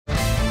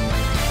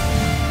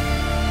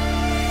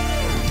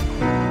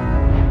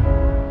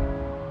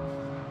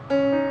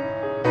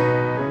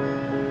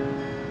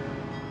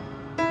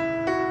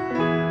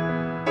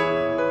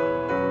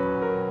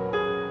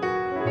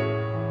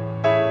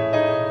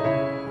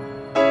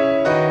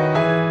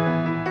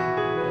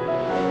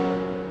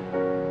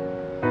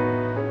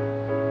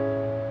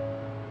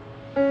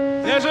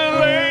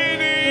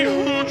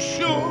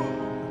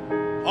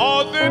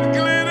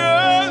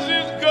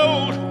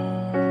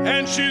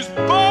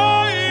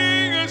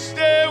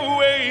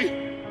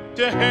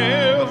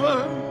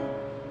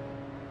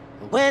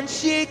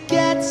she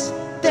gets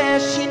there,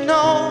 she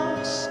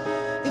knows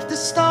if the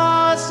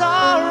stars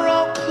are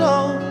all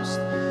closed,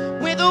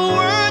 with a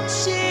word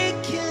she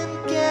can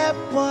get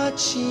what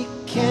she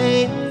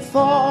came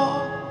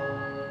for.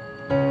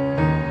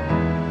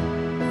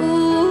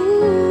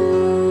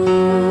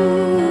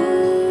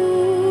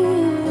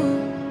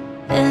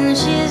 And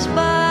she's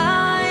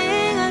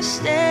buying a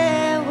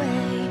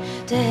stairway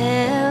to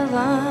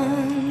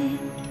heaven.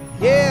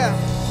 Yeah.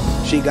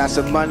 She got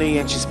some money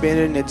and she's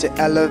spending it to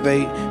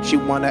elevate. She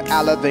want an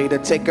elevator,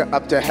 take her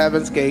up to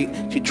heaven's gate.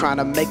 She trying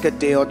to make a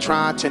deal,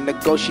 trying to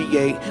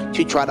negotiate.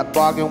 She tried to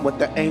bargain with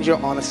the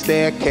angel on a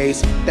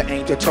staircase. The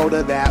angel told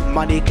her that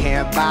money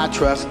can't buy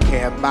trust,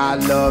 can't buy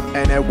love,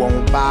 and it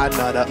won't buy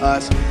none of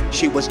us.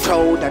 She was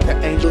told that the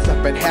angels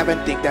up in heaven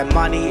think that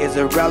money is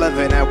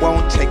irrelevant and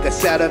won't take a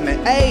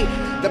settlement. Hey,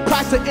 the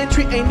price of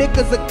entry ain't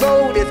nickels or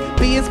gold, it's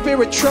being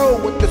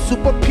spiritual with the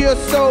super pure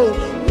soul.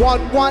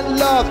 One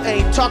love,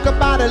 ain't talk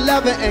about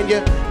 11, and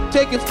you're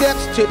taking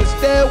steps to the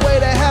stairway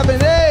to heaven.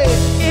 Hey,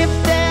 if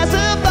there's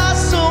a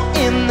bustle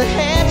in the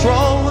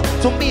hedgerow,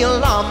 don't be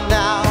alarmed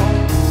now.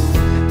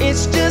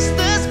 It's just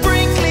the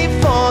sprinkling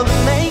for the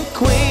main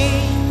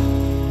queen.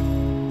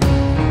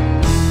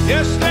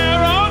 Yes, there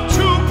are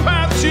two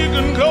paths you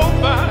can go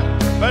by,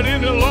 but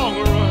in the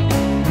long run,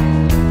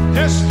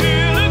 there's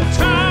still a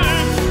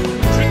time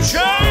to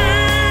change.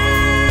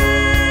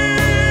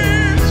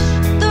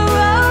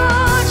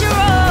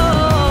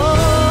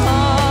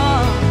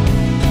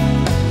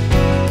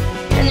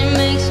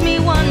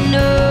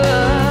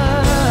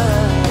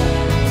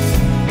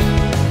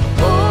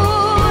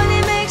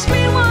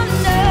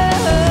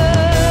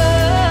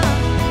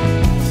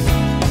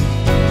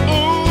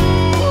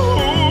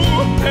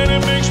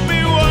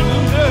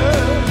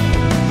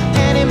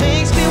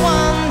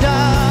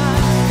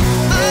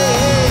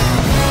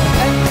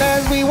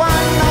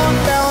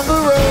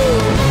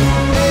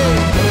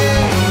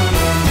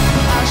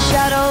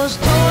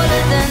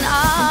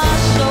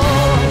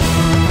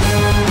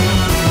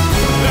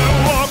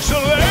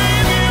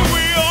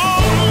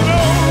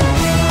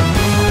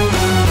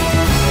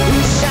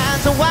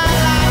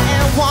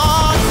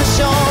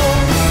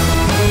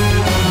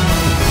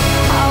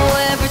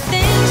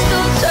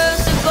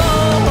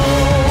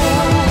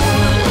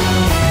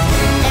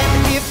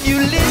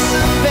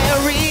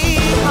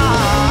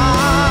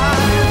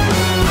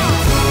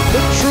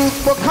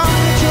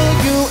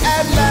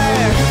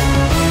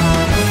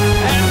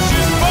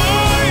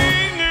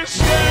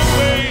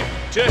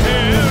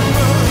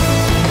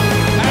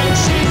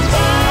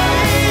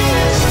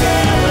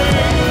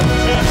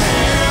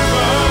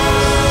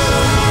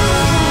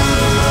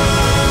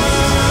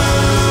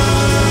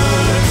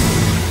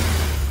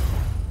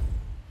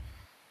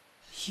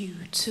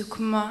 Took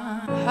my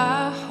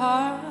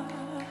heart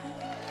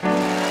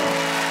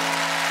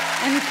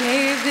and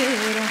gave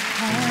it a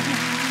home.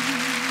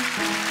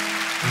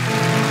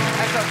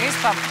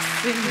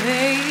 We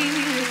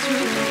made it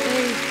through the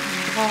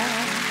aching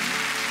wall.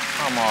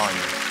 Come on.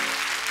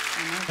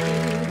 And I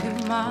gave you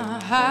my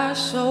heart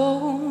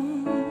soul.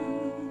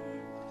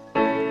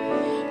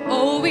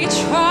 Oh, we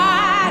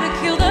tried to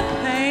kill the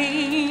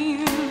pain.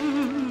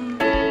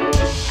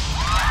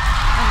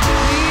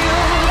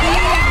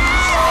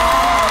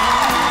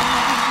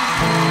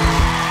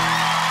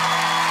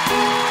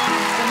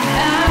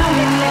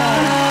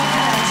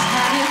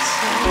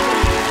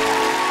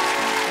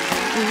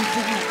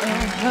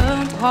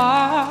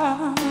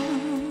 Wow.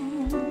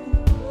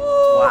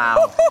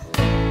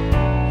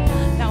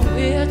 Now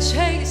we're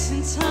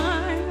chasing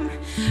time,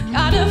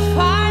 gotta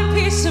find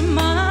peace of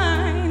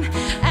mind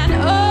and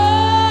understand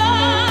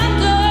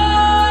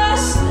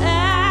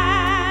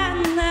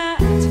that,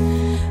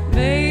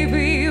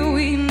 baby,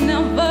 we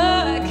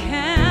never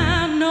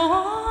can.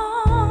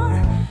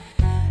 No,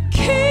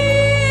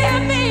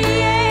 keep me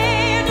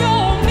in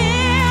your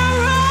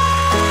mirror,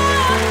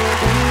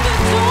 but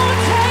don't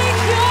take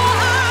your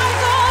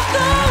eyes off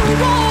the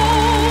road.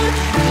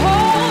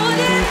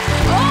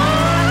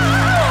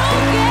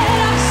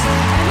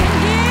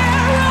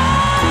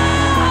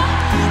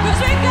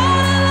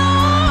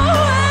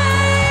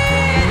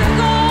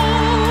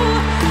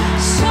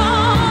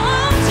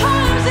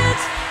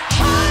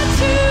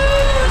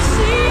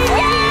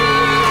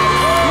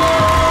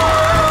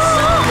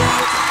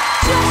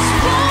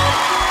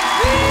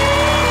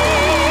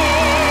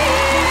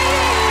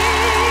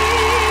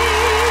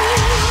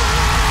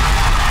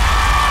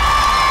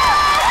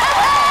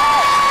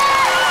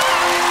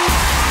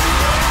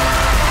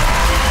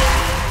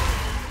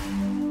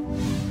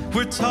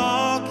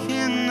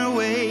 Talking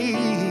away,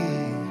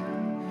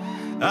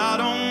 I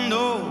don't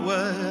know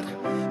what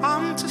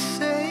I'm to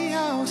say,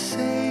 I'll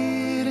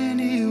say it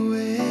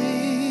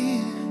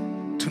anyway.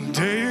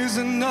 Today is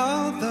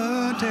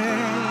another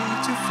day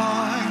to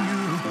find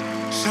you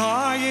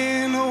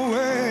shying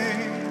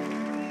away.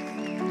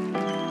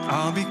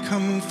 I'll be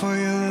coming for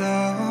your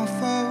love,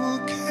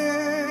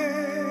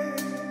 okay?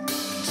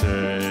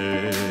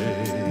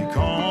 Take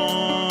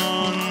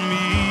on me.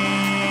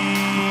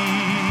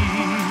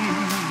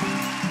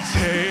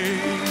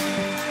 Take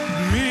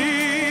me,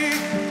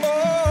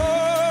 oh.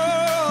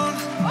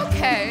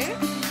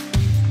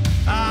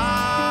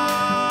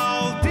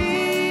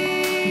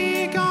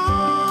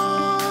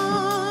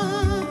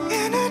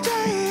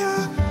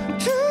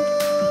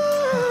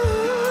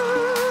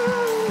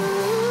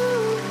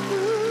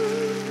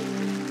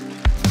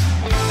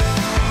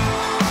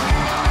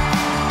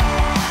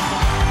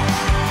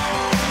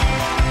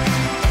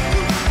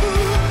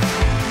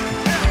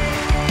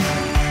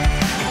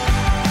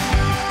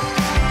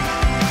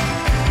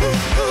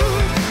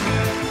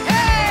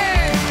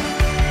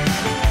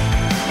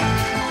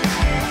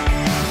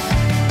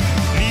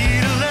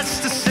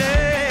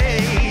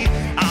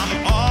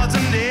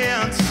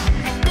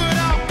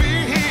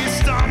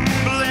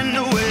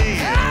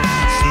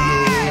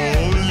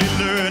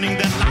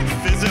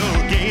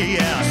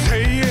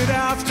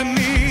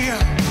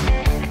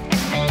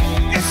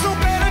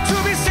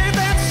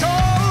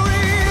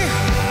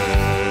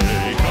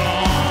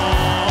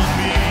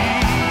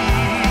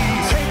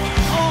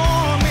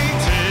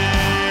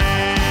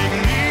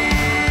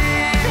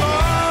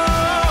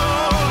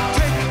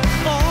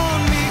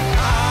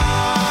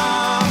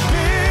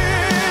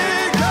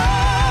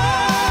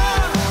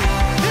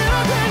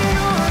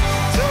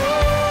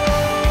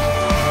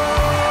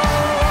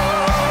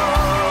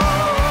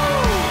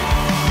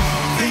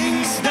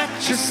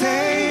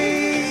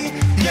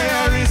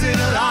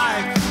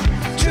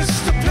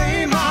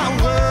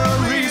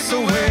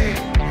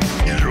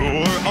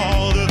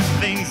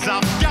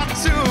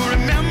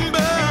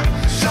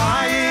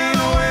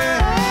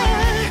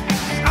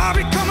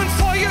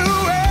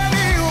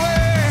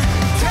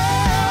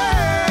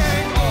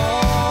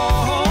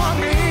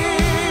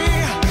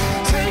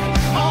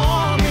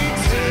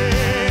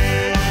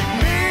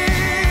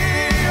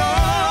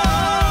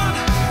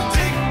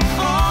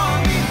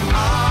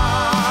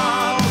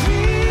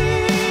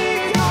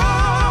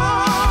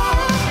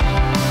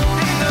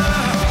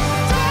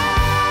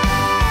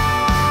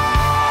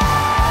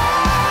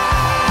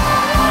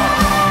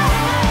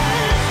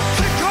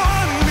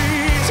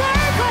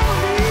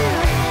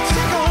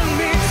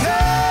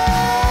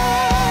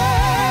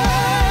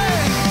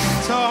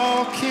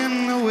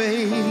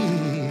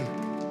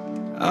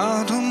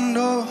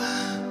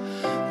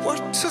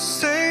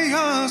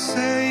 I'll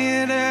say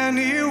it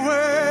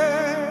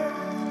anyway.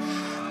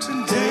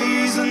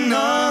 Today's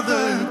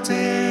another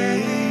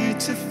day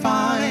to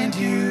find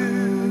you.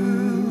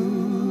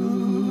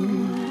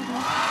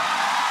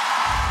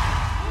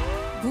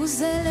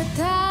 Buzele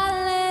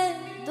tale,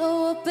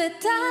 două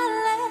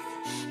petale,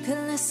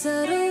 când le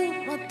sărut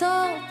mă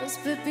topesc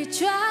pe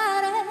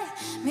picioare.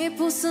 Mi-ai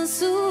pus în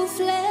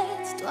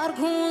suflet doar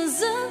cu un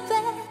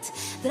zâmbet,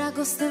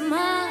 dragoste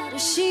mare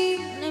și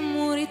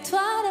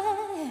nemuritoare.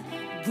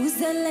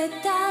 Buzele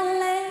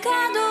tale ca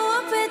două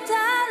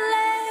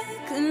petale,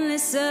 când le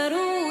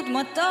sărut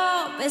mă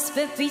topesc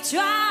pe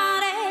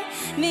picioare.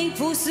 Mi-ai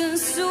pus în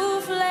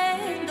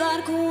suflet doar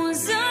cu un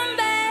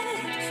zâmbet,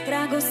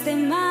 dragoste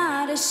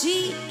mare și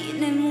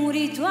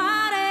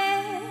nemuritoare.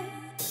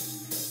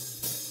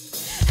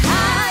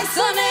 Hai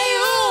să ne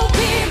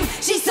iubim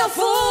și să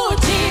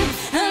fugim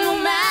în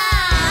lumea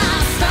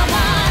asta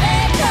mare,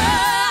 că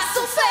a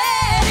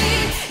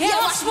suferit, eu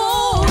aș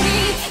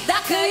muri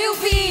dacă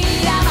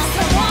iubirea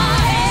noastră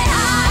moare.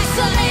 Hai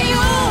să ne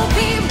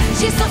iubim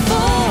și să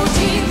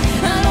fugim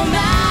în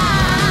lumea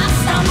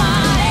asta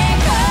mare,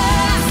 că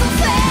a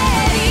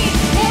suferit,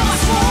 eu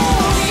aș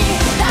muri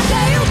dacă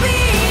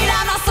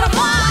iubirea noastră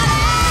moare.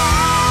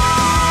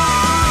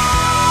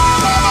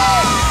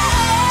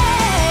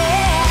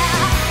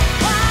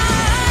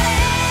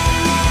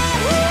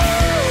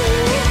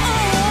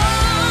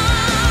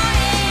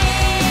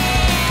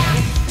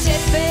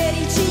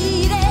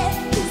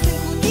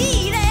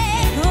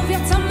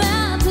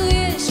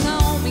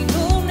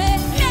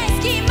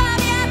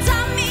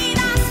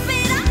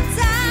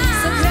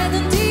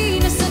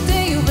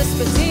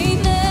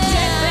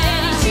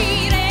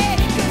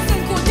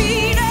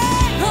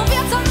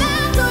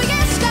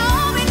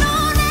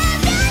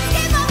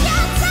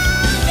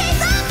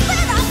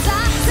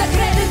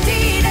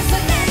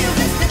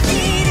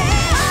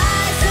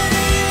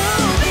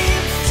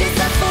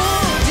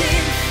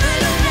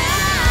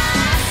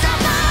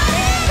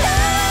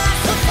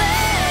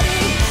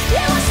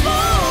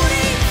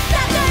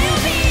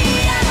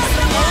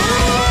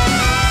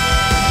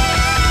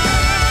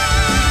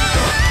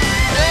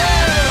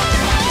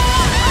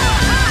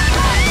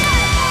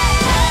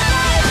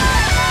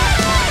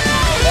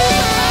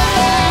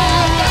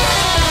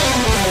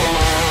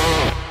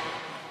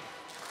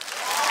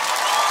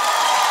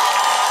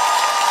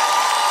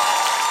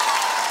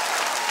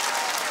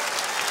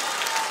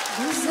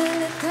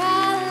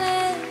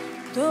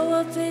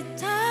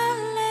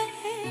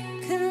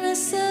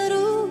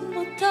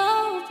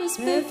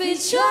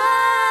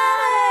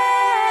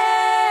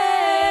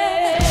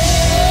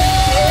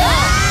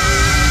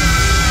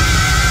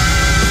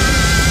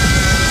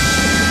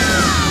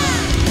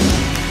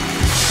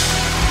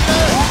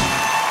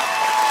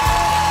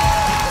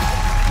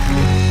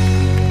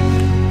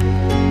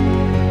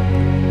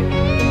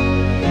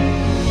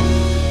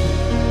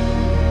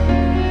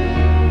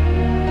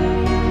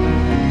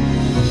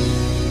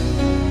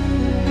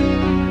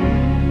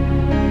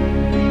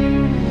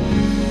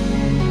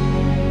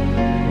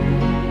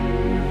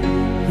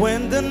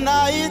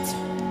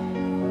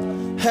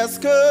 Has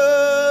come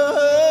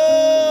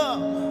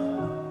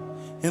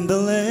and the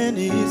land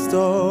is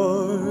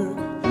dark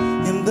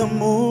and the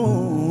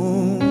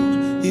moon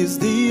is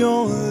the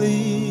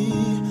only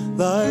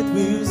light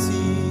we'll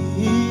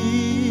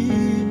see.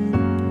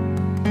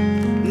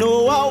 No,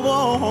 I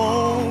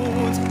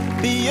won't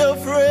be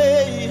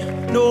afraid.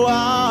 No, I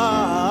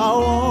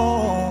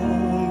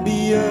won't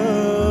be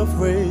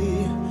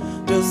afraid.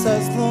 Just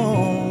as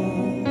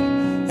long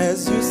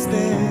as you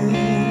stand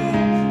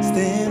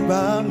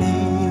by me.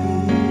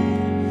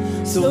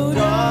 So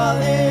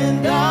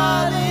darling,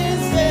 darling,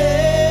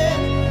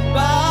 stand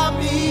by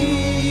me,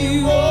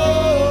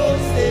 oh,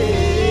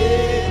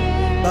 stand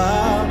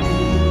by me,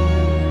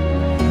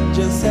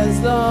 just as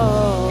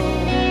long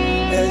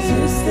as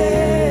you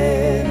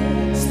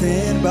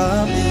stand by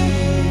me.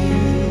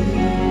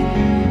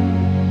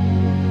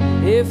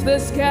 If the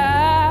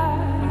sky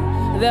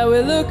that we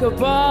look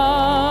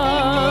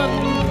upon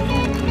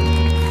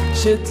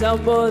should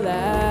tumble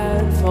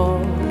and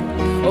fall,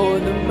 or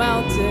the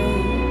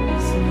mountains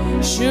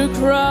should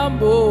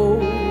crumble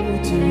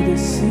to the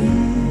sea,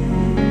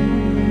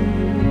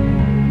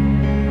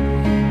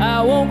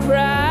 I won't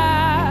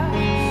cry,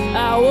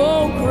 I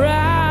won't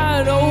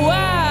cry, no,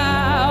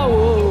 I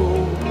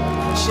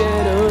won't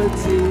shed a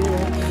tear,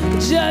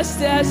 just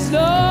as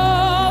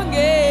long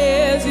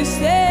as you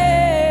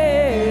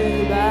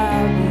stand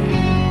by me.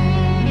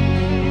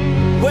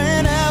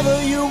 Whenever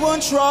you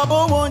want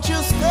trouble, won't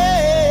you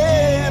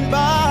stand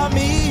by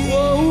me?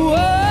 Whoa,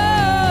 whoa.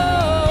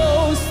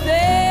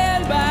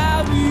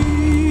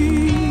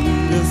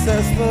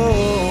 As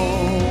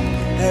long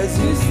as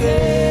you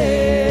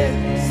stand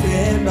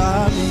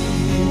by me.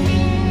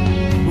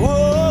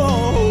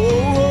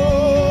 Whoa,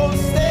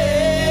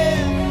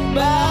 stand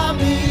by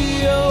me.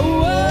 Oh,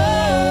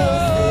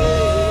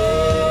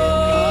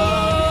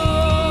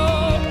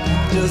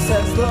 just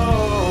as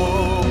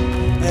long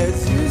as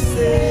you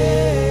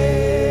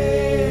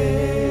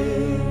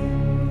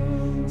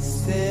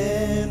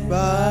stand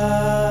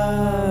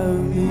by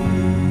me.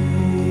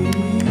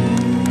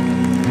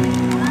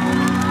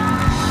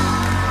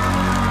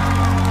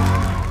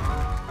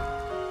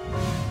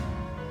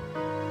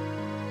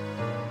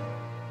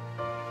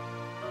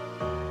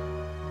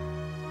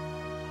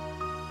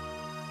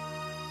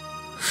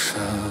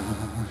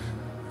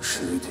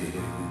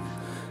 жүдеу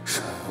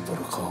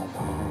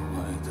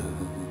жабырқаумайды.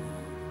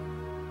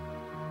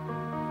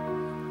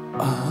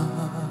 Ай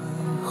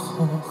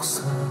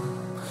қоқсам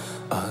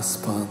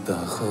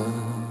аспандағы.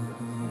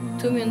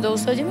 Төмен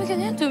дауыста деме екен,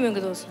 иә?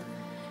 Төменгі дауыста.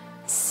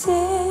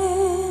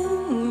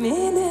 Сен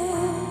мені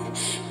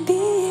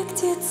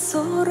биіктен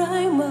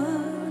сұраймын,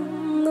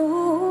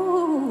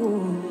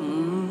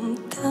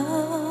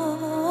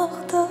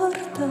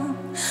 тағдырдың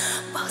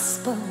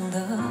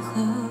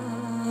аспандағы.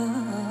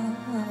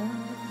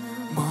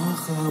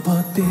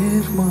 Махаббат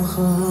бер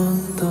маған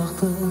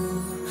тағдыр,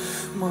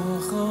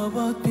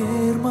 махаббат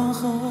бер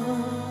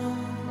маған.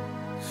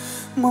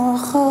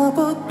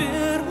 Махаббат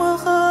бер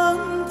маған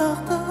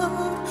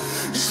тағдыр,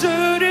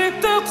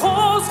 жүректі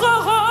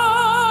қозғаған.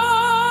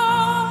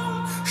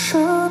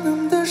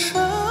 Жанымды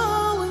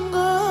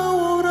жалынға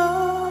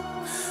орап,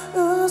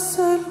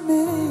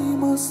 үзілмей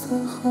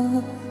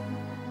мастаған.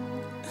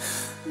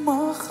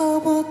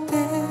 Махаббат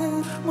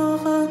бер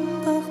маған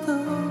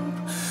тағдыр,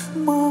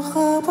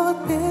 махаббат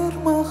бер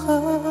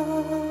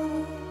маған.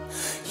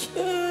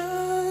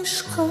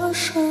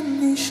 Ешқашан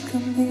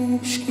ешкімде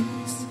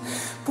ешкез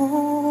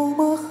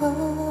болмаған.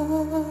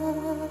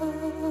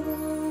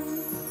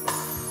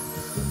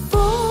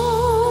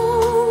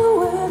 Бұл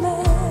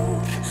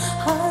өмір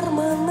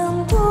арманнан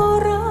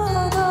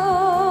тұрады,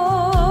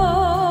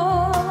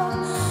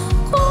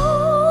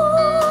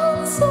 қол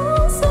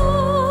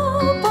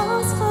созып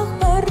асқақ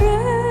бәрі.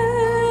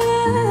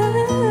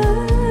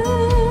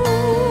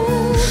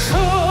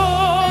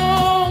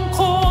 Шың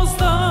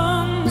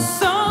қоздан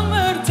сан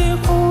мәрте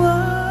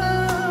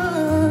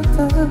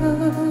құлады,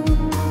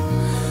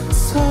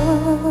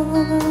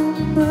 сан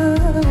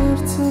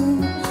мәрте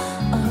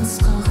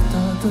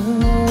асқақтады.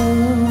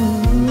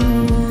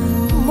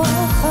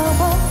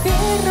 Махаббат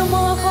бер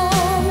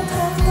маған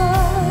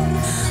тағдыр,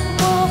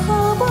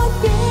 махаббат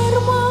бер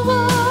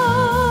маған.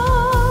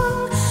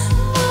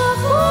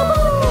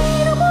 Махаббат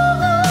бер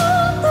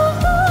маған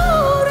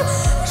тағдыр,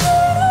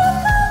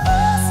 жүректі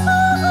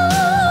басқаған.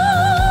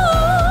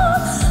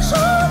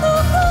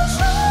 Жанымды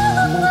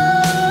жалынға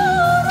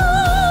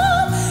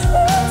орап,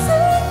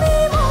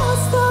 үзілмей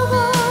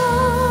бастаған.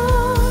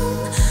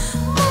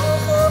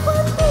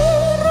 Махаббат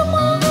бер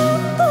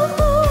маған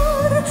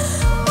тағдыр,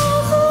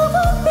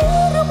 махаббат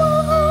бер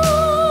маған.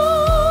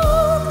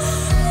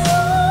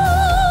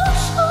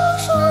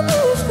 Ешқашан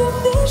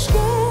ешкімде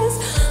ешкез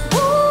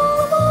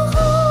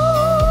болмаған.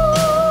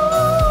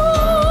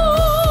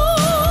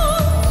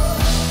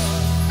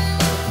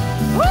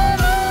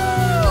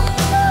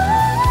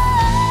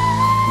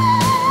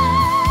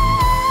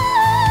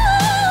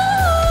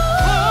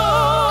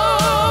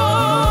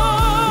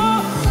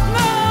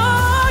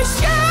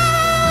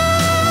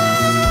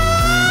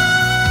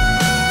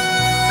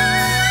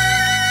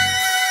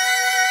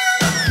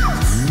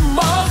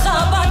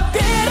 Махаббат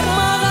бер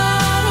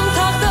маған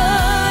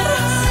тағдыр,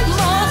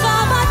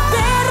 махаббат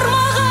бер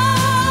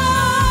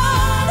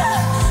маған.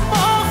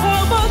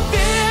 Махаббат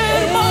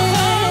бер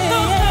маған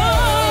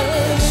тағдыр,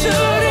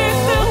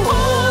 жүректі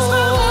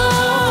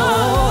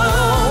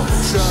қозғаған.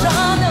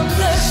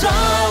 Жанымды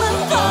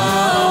жалынға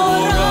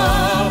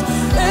орап,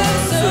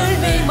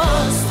 үзілмей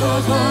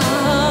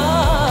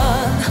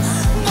бастаған.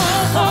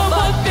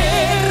 Махаббат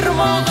бер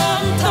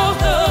маған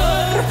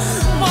тағдыр,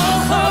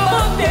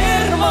 махаббат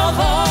бер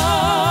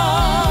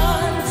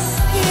маған.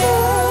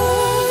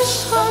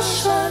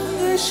 Ешқашан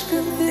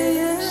ешкімде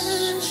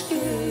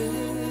ешкез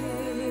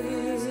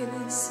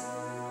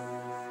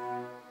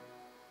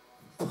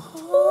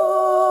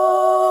болмаған.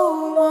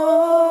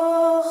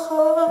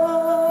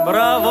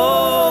 Браво!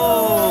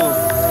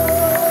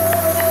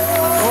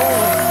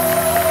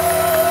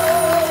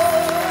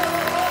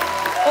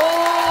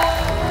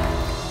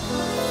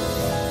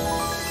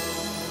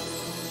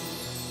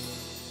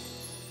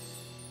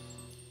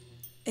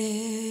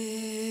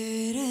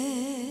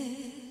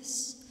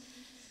 Eres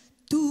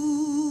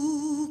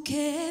tú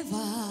que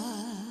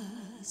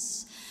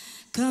vas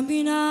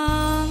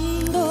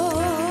caminando,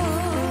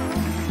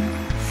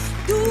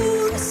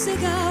 dulce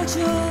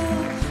gaucho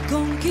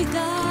con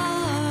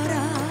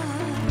guitarra,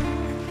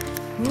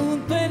 un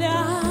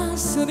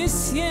pedazo de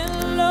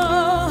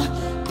cielo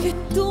que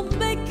tú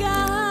me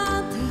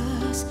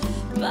cantas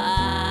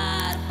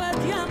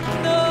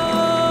parpadeando.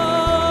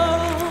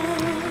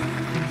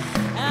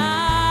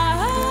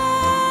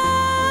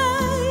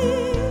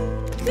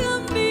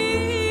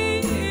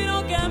 Camino,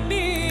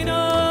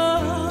 camino,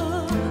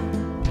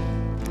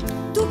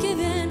 tú que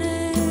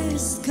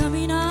vienes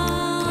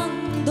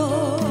caminando,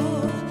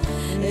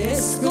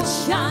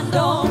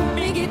 escuchando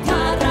mi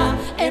guitarra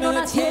en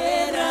una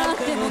tierra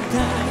de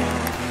montaña,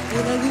 y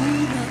la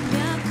luna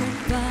me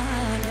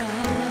acompaña.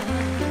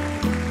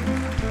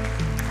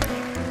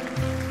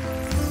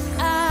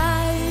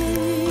 Ay,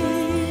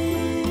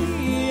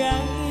 ay, ay.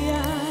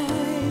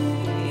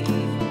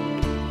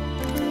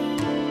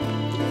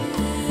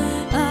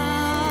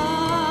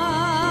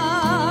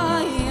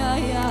 Ay,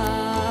 ay, ay.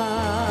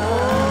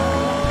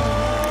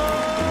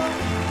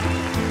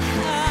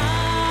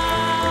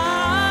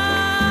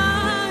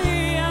 Ay,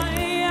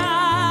 ay,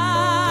 ay.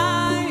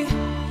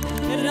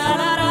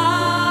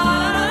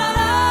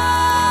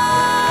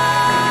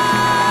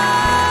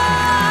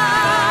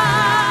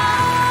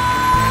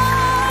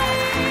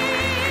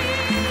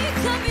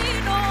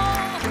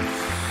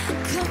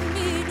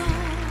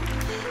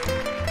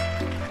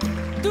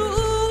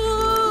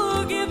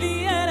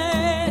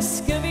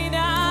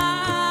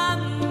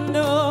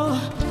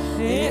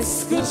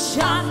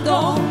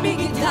 strisciando mi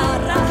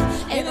chitarra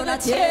e non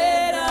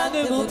tierra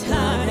di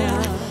montagna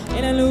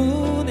e la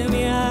luna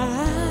mi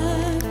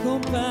accompagna.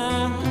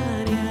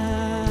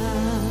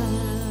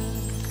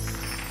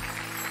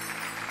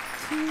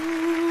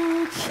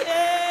 Tu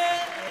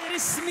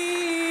quieres mi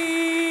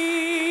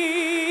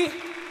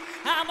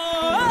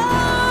amor.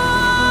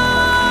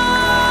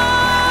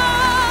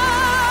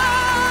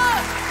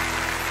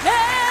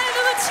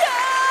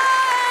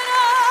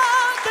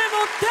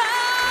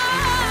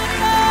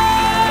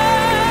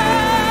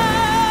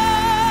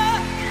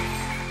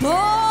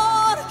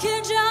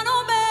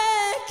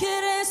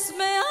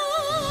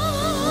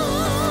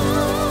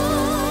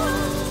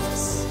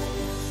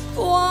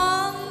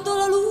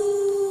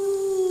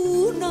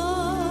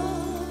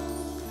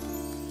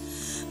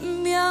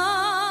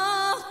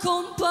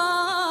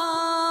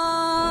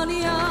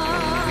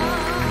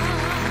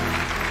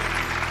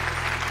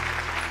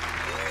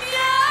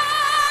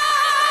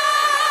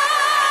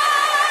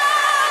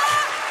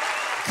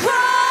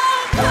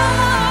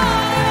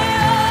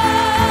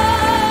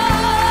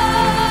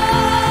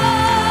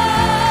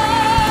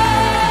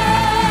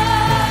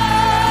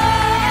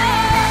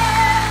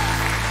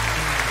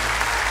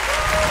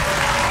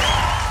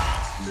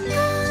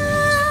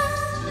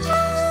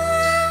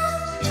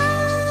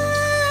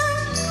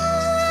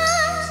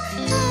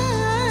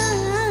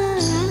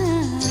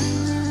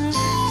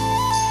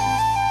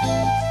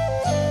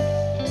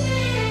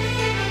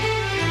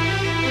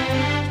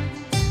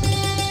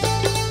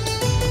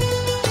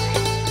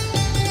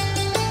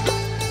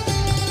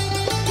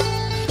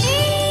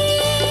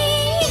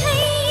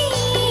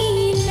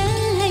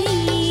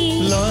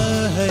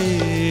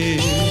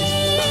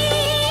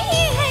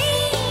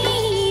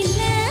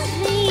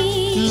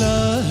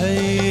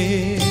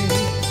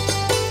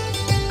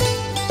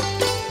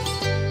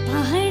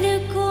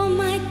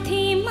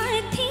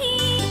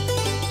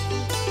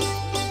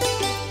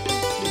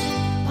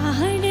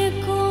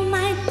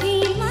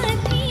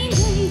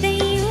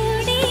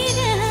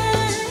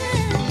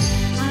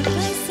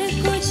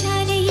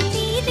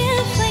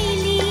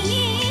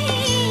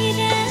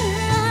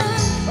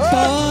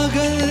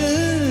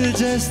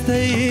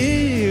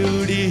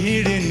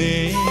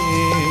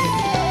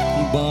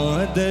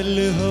 बादल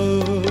हो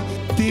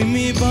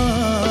तिमी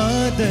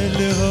बादल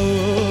हो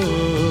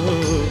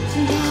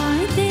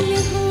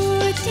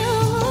त्यो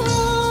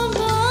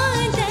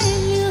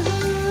बादल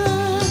हो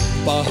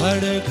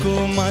पहाडको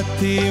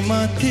माथि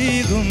माथि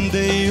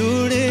घुम्दै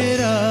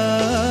उडेर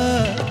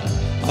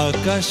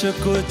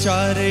आकाशको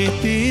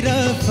चारैतिर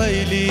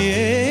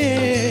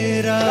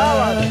फैलिएर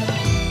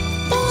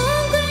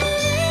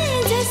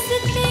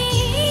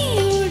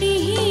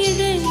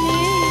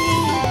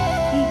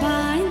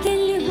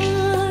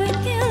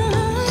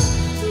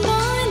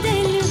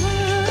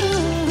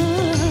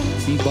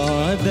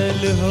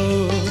बादल हो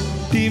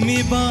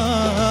तिमी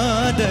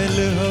बादल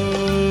हो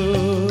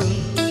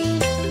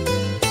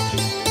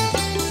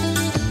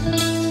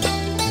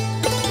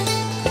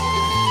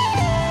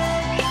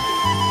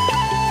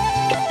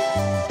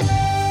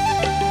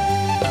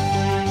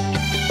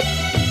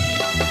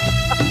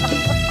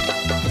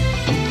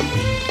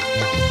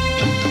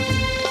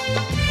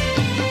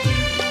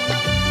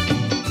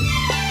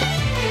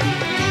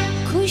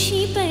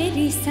खुशी पर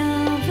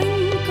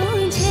सावन को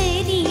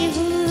झरी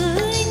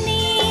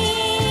होने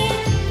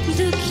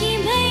दुखी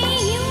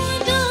भइयों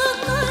दो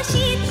को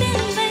शीत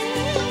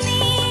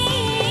बनने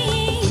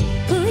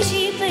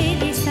खुशी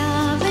पर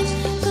सावन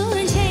को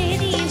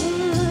झरी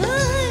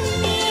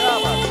होने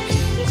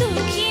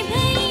दुखी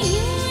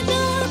भइयों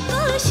दो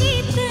को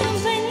शीत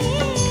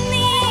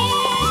बनने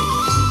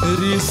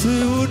रिस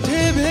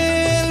उठे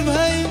भेल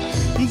भाई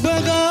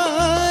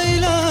बगाई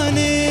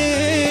लाने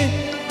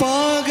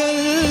पागल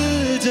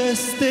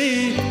जस्ते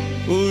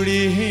उड़ी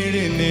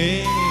हिड़ने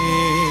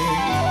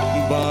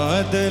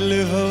बादल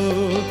हो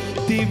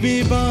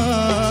तिमी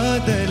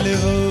बादल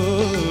हो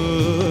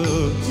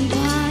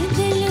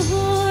बादल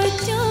हो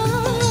जो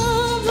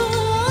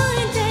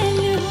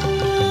बादल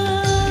हो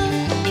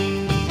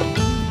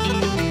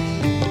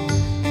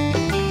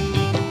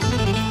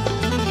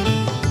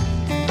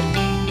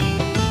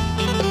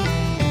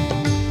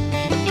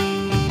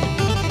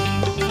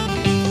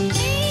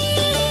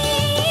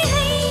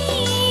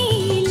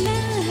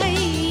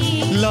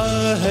ला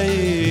है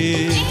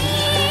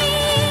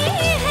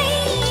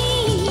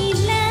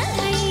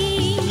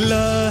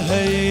ला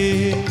है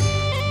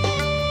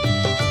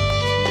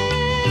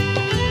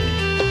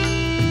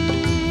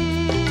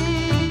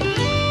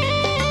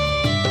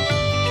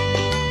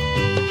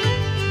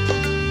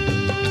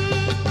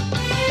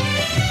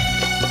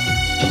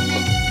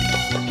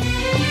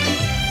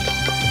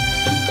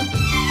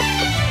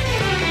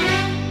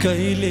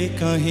कहिले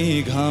कहीं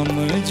घाम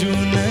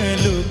जुन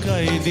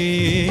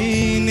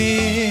लुकाइदिने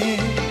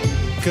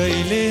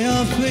कहिले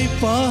आफै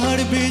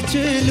पहाड बीच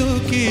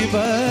लुकी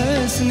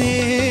बस्ने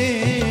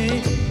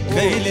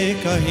कहिले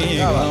कहीं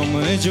घाम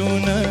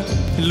जुन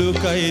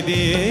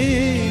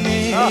लुकाइदिने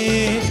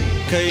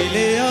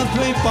कहिले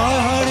आफै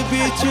पहाड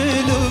बीच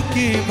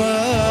लुकी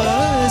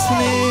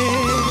बस्ने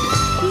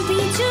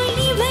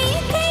बिजुली भई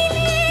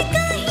कहिले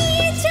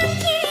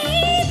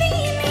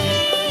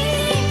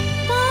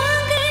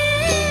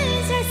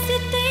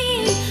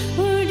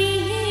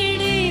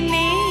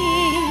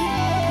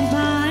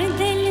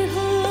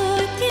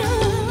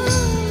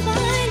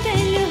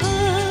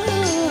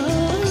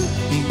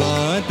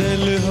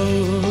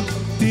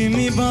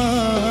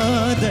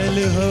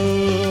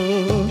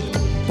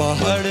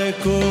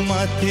को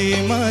माथि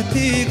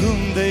माथि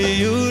घुम्दै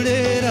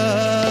उडेर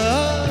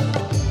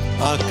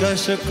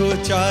आकाशको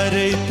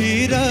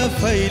चारैतिर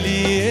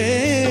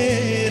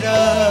फैलिएर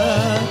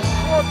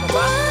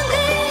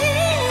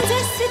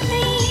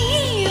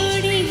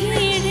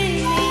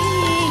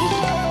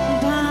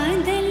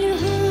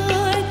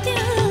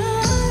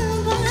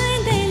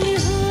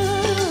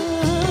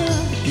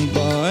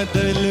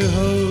बादल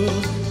हो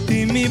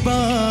तिमी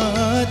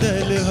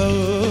बादल हो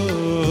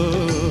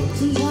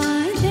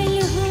बादल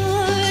हो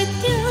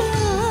त्यो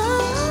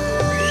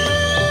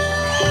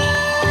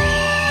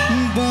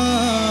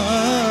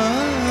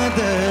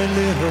बादल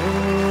हो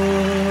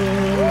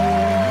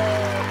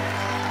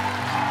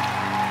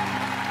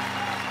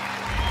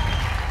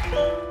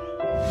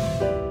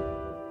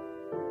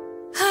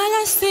A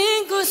las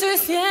 5 se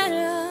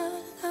cierra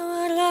la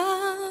barra.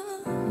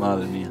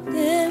 Madre mía.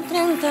 Del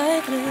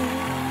 33.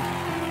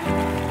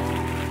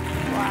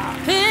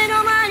 Pero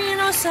Mari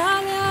no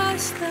sale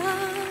hasta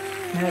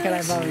Mira que la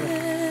de Pablo.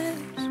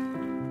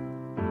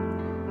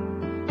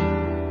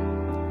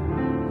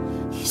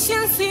 Y si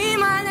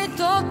encima le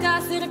toca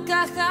hacer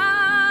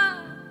caja,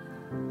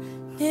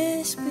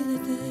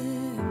 despídete.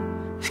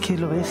 Es que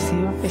lo ves,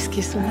 tío. Es que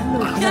es una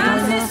locura.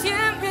 Casi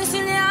siempre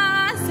se le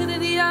hace de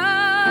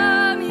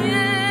día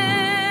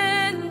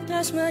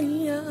mientras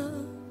María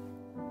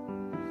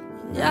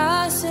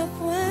ya se ha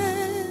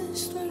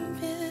puesto en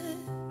pie.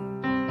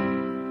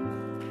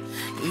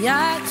 Ya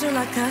ha hecho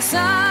la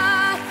casa,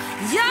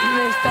 ya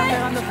Me está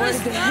pegando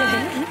fuerte. está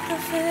el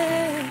café.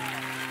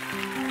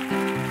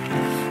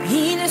 Y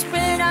le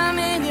espera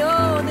medio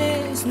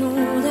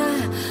desnuda,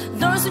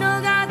 dos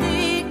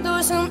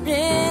drogadictos en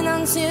plena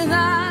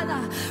ansiedad.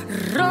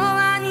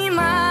 Roban y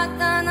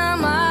matan a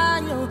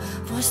Mario,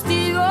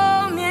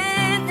 postigo,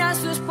 mientras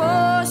su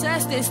esposa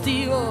es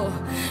testigo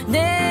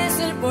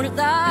desde el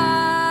portal.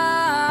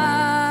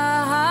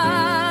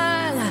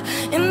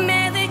 En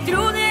vez de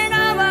cruz de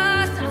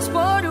navajas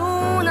por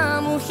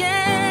una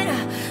mujer,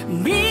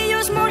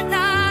 brillos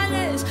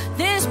mortales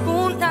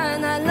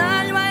despuntan al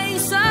alba y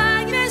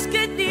sangres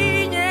que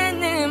tiñen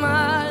de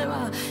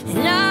malva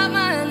el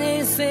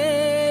amanecer.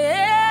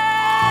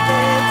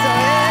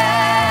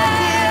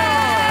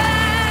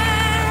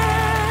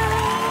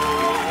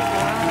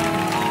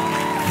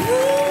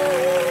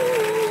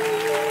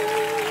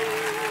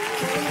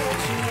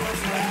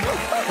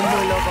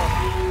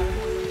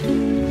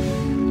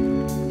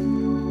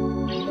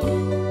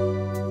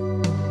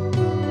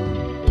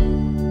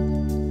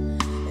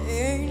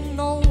 Ain't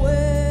no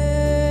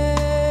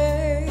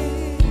way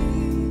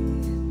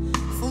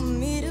for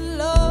me to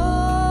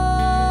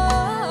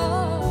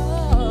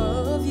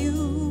love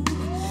you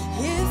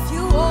if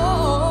you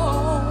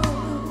won't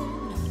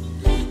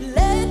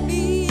let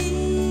me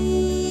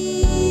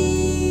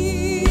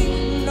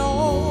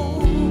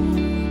know.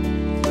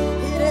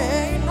 It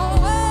ain't no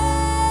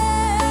way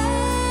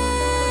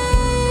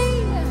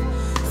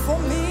for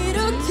me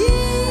to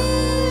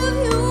give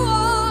you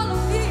all of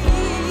me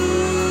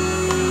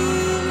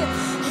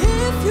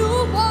if you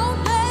won't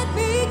let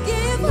me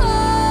give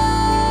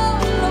all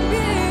of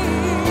me.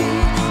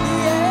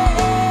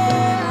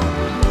 Yeah.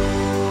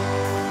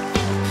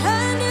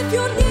 And if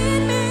you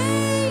need me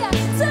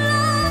to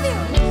love you,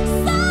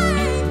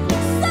 say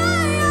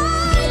I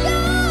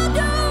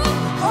do.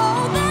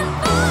 Oh, then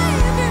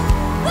baby,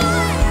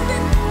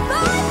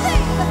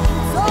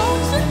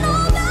 don't you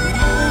know that I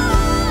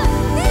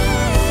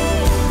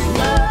need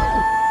you?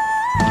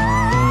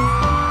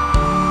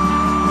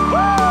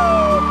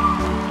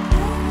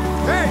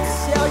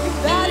 Tell you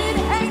that it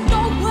ain't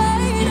no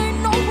way,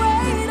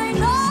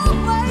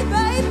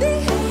 baby.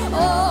 Oh,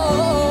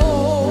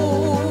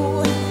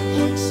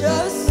 it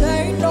just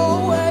ain't no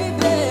way,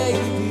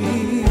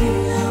 baby.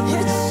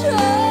 It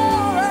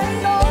sure ain't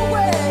no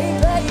way,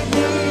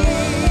 baby.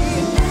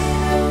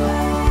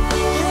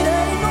 It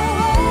ain't no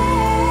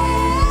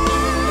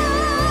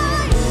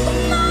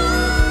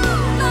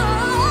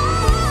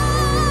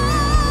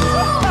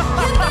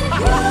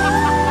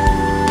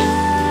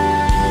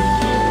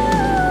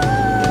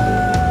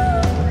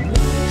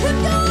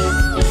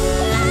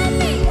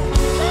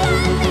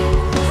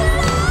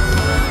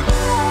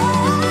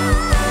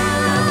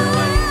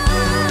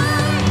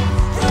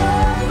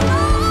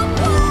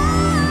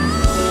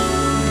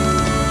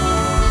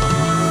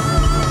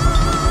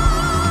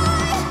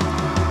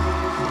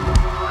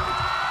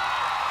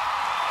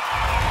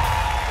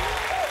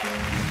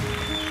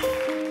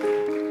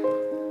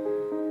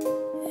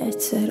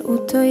Egyszer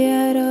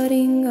utoljára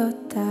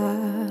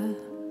ringattál,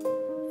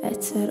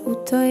 egyszer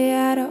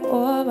utoljára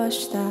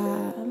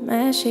olvastál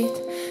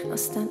mesét,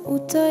 aztán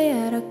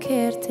utoljára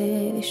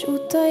kértél, és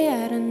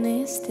utoljára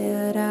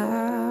néztél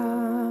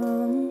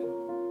rám.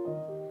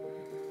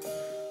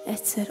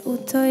 Egyszer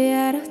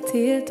utoljára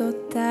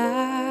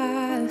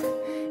tiltottál,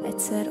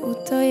 egyszer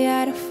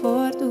utoljára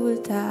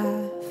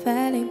fordultál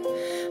felém,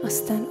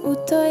 aztán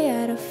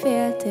utoljára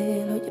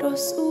féltél, hogy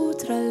rossz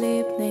útra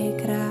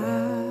lépnék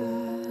rám.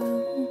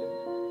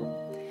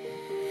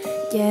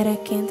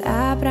 Gyerekként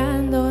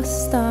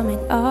ábrándoztam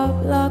egy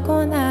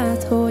ablakon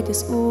át, hogy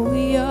az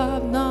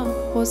újabb nap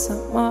hozza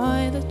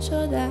majd a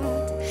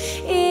csodát.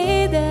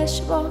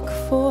 Édes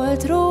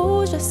vakfolt,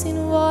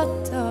 rózsaszín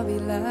vatt a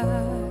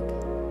világ.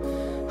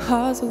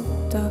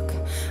 Hazudtak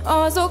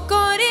azok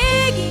a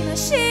régi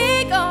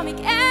mesék, amik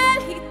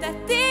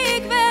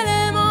elhitették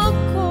velem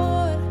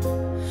akkor,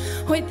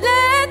 hogy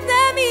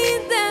lehetne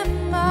minden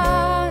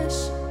más,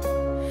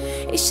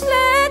 és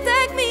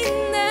lehetek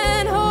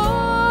mindenhol.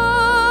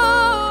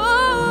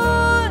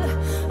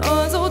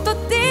 Azóta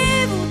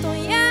tévúton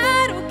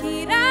járok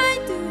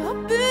iránytű a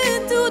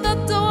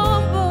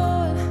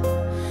bűntudatomból.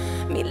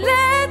 Mi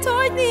lehet,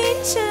 hogy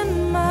nincsen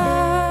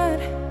már,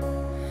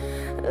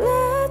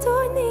 lehet,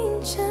 hogy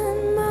nincsen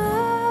már.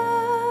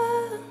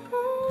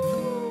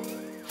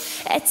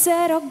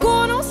 Egyszer a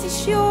gonosz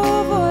is jó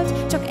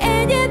volt, csak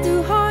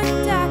egyedül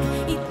hagyták.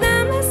 Itt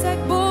nem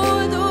leszek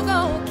boldog,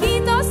 ahol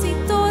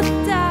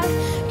kitaszították.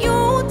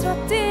 Jó útra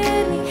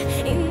térni,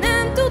 én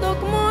nem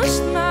tudok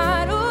most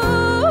már.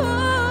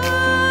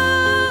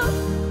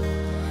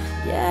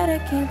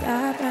 Gyerekként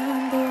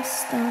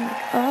ábrándoztam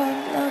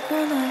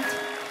ablakon át.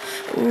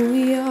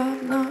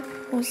 Újabb nap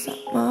hozza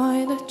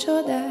majd a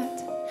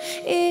csodát.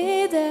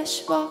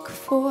 Édes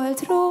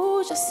vakfolt,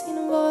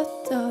 rózsaszín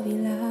volt a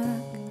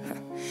világ.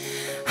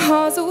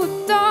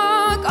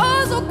 Hazudtak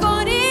azok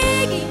a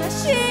régi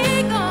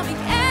mesék, amik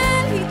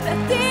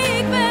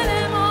elhitették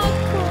velem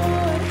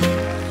akkor,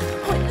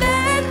 hogy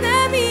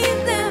lehetne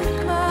minden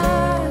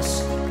más,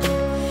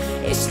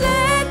 és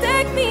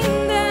lehetek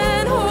mindenhol.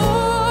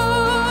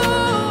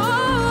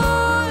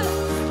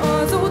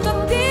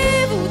 Azóta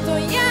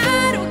tévúton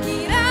járok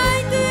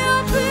iránytű a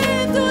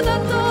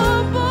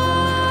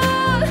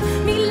bűntudatomból.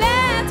 Mi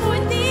lehet,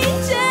 hogy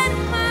nincsen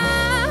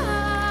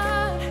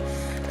már,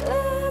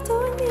 lehet,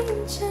 hogy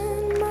nincsen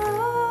már.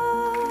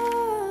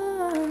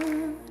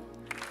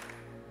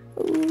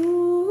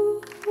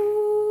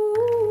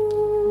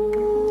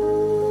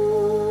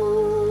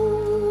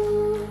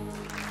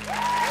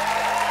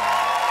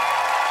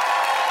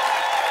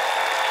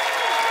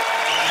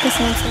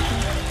 Köszönöm szépen.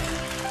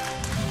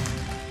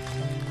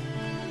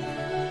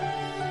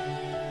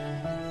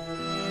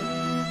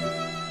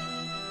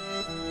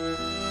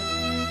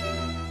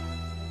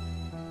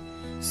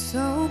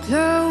 So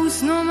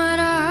close, no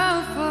matter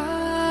how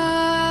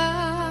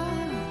far.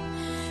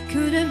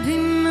 Couldn't be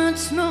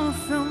much more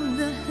from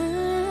the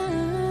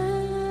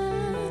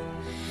heart.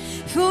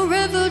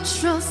 Forever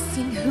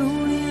trusting who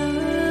we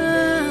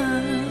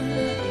are,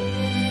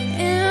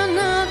 and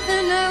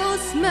nothing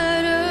else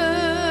matters.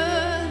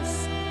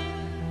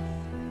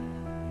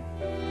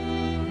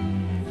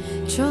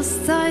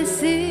 Trust I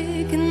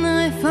seek and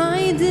I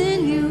find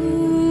in you.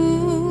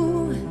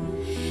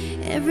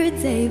 Every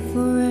day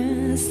for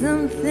us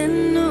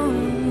something new.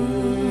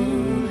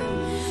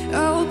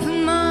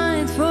 Open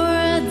mind for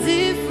a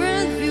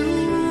different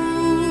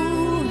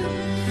view,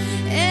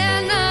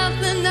 and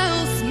nothing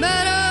else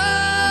matters.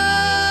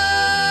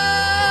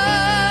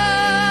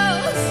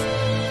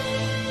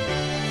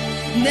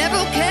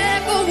 Never care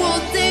for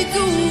what they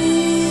do,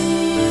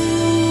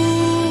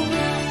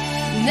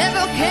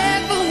 never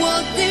care for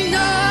what they know.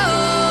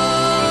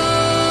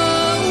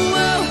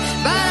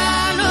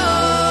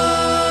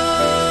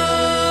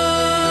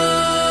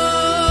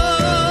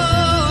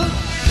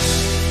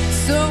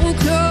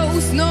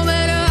 No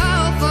matter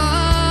how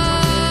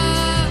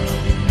far,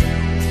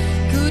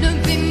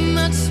 couldn't be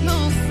much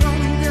more from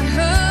the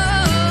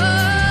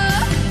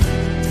heart.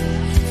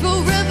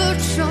 Forever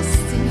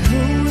trusting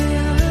who we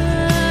are,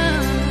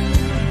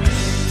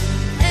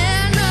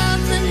 and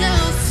nothing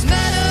else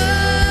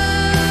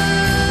matters.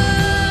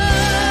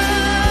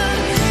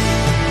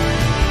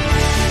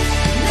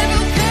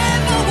 Never care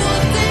for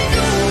what they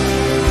do,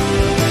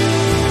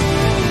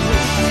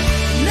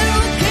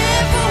 never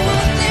care for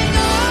what they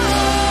know.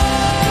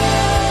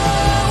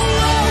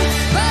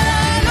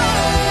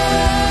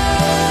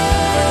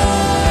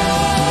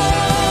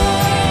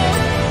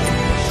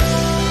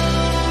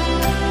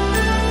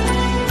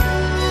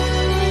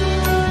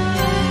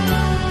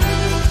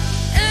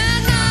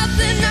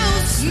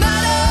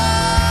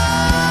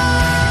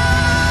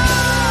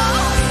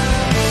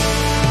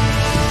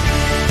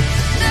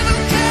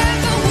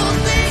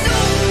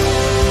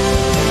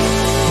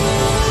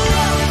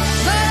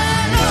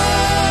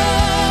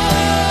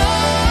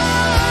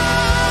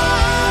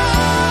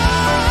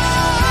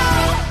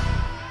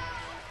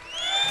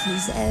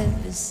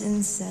 Ever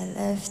since I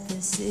left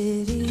the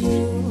city,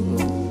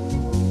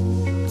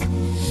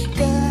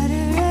 got a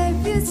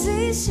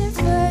reputation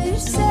for